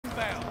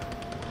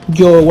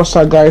Yo, what's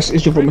up guys,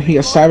 it's you from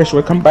here, Savage,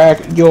 welcome back.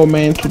 Yo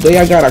man, today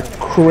I got a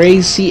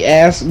crazy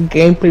ass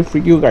gameplay for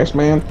you guys,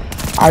 man.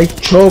 I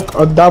choke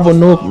a double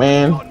nuke,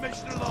 man.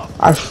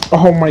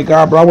 Oh my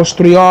god, bro, I was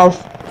 3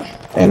 off.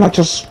 And I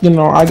just,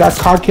 I got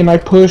cocky and I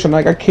pushed and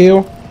I got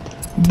killed.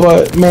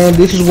 But man,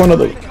 this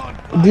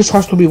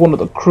has to be one of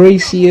the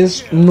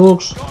craziest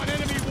nukes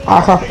I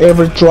have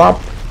ever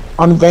dropped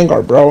on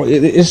Vanguard, bro.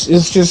 It's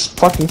just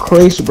fucking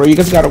crazy, bro. You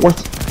guys gotta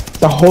watch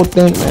the whole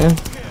thing, man.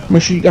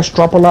 Make sure you guys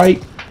drop a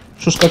like.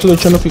 Subscribe to the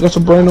channel if you guys are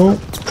brand new.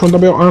 Turn the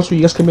bell on so you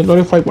guys can be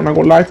notified when I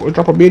go live or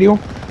drop a video.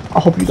 I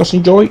hope you guys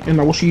enjoy,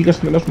 and I will see you guys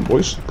in the next one,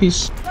 boys.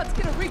 Peace. Let's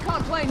get a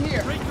recon plane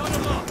here. Recon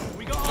unlocked.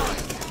 We got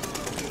eyes.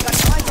 Got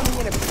eyes on the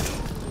enemy.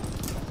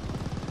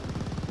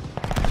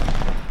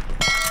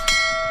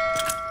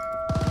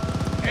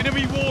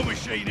 Enemy war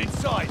machine in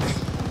sight.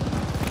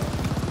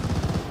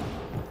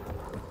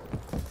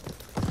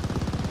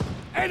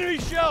 Enemy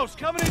shells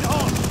coming in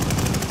hot.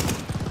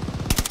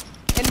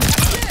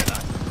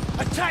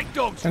 Attack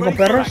dogs ready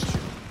for action.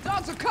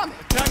 Dogs are coming.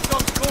 Attack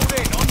dogs called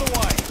in, on the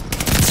way.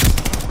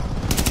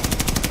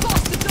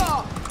 Lost the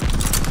dog.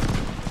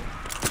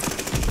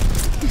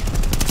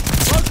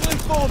 Local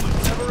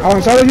informants have a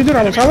Avanzado, Junior,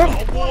 avanzado.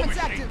 got a war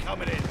machine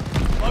coming in.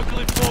 Local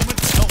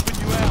informants are helping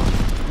you out.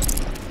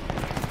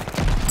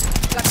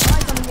 Got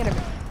eyes on the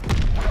enemy.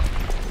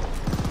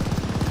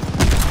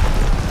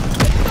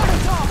 Double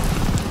dog.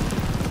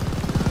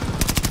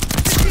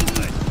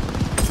 15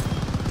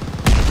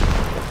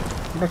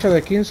 Racha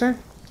de 15.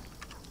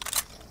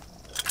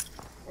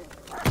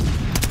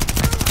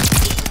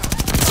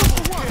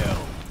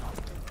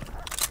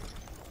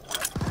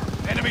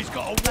 Enemy's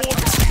got a war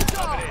machine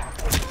coming in.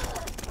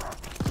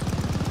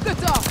 Good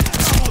dog.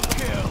 Double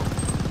kill.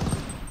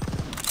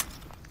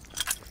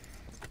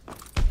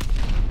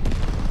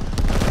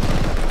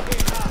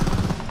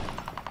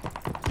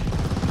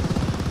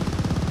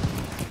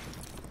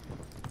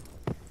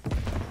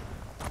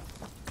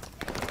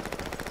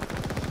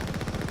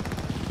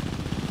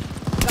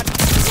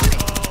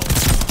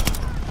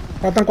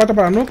 Faltan 4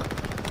 para nuke.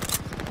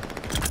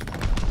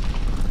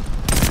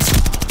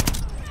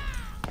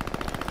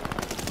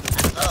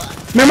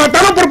 ¡Me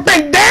mataron por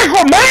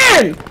pendejo,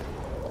 man!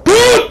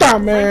 ¡Puta,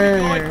 Light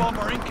man!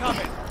 bomber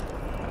incoming.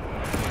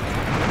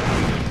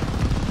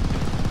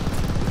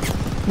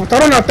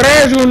 Mataron a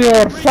 3,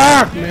 Junior.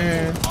 Fuck,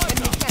 man.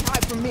 Enemy can't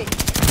hide from me.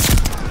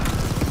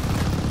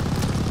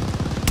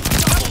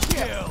 Double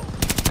kill.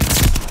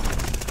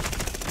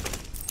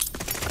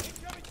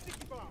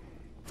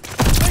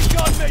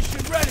 Recon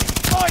mission ready.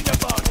 Find the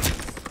bug.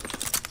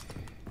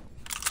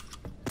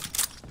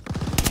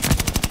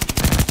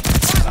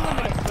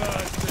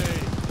 Thirsty.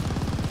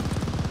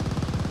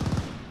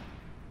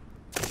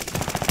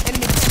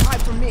 Enemy can't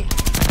hide from me.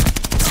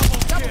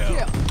 Double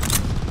kill.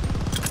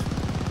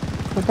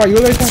 Opa,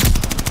 ayuda, hijo.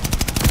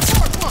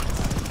 Forward once.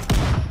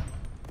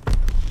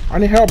 I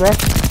need help, bro.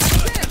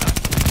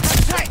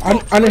 Attack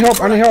I need help,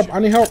 I need help, I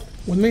need help.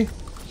 With me.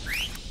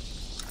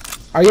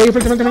 Ahí, ahí,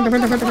 frente, frente, frente,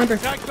 frente, frente, frente.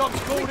 Attack dogs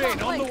called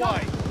in, on the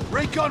way.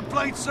 Recon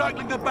plane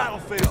circling the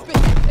battlefield.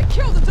 They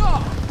killed the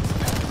dog.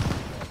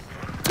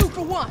 2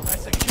 for 1.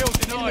 That's a kill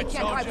denied, Enemy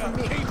can't hide soldier.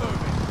 from me. Keep moving.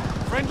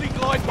 Friendly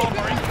glide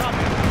bomber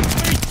incoming.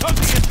 Speed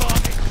taking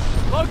advantage.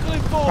 Local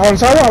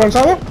informants. Avanzado,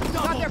 avanzado.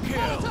 Double their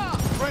kill. full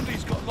top.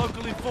 Friendly's got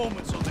local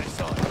informants on their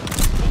side.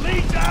 The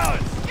lead's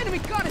ours. Enemy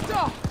got a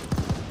dog.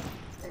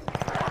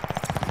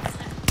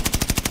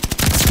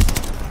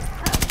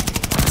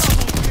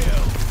 Double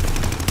kill.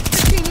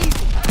 15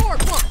 easy.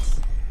 Forward once.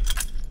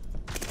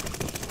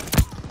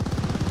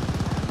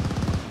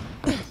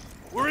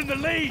 We're in the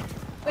lead.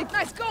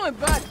 Nice going,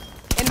 bud.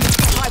 Enemy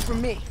can't hide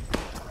from me.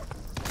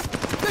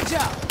 Good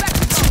job. Back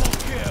to double. Double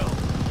kill.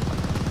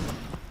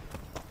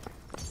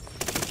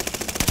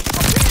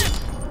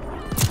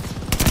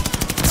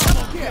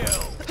 Double kill.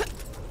 Kill.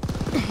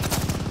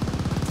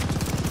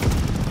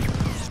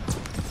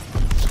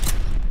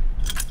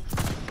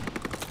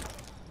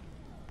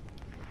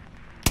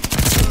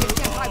 Enemy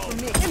can't hide from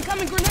me.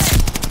 Incoming grenade.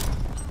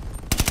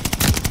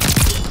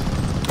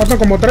 Faltan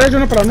como 3,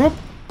 Junior, para nuke.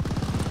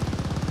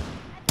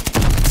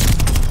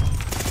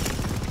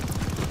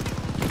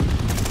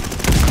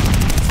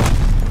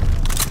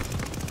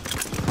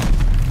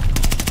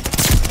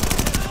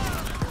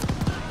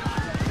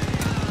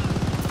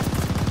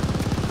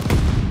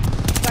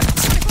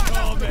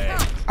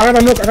 Acá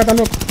está nuke, acá está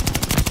nuke.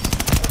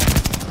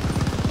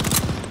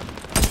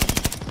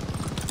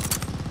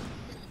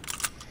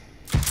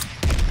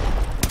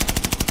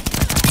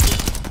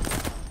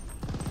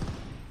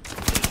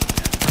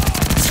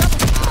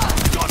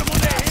 Got them on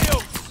their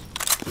heels.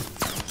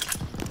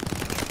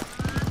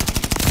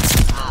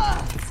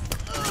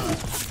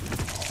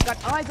 Got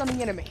eyes on the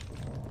enemy.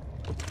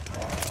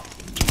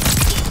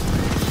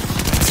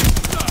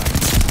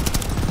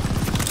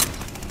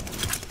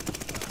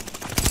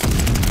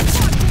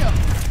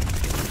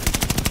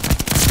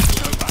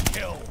 Super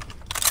kill.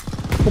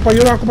 Ocupa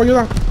ayuda, ocupa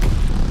ayuda.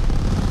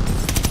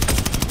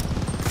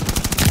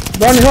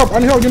 I need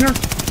help, Junior.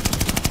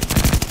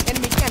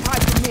 Enemy can't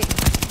hide from me.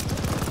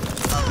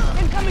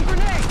 Incoming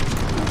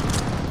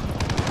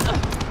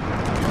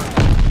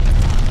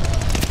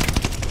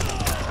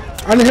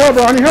I need help,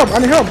 bro. I need help. I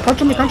need help. Come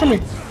to me. Come to me.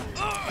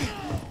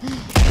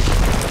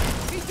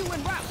 He's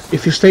doing routes.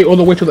 If you stay all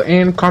the way to the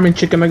end, comment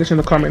chicken nuggets in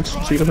the comments so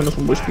you can send us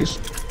some bush piece.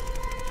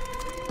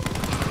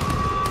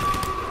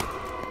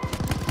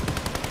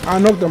 I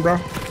knocked them, bro.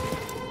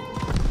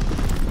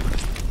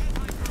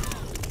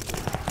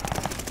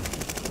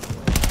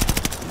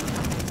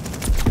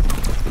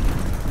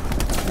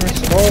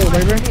 Let's go,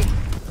 baby.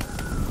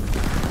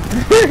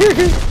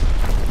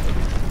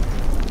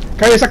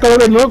 Cállate, saca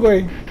doble no,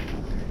 güey.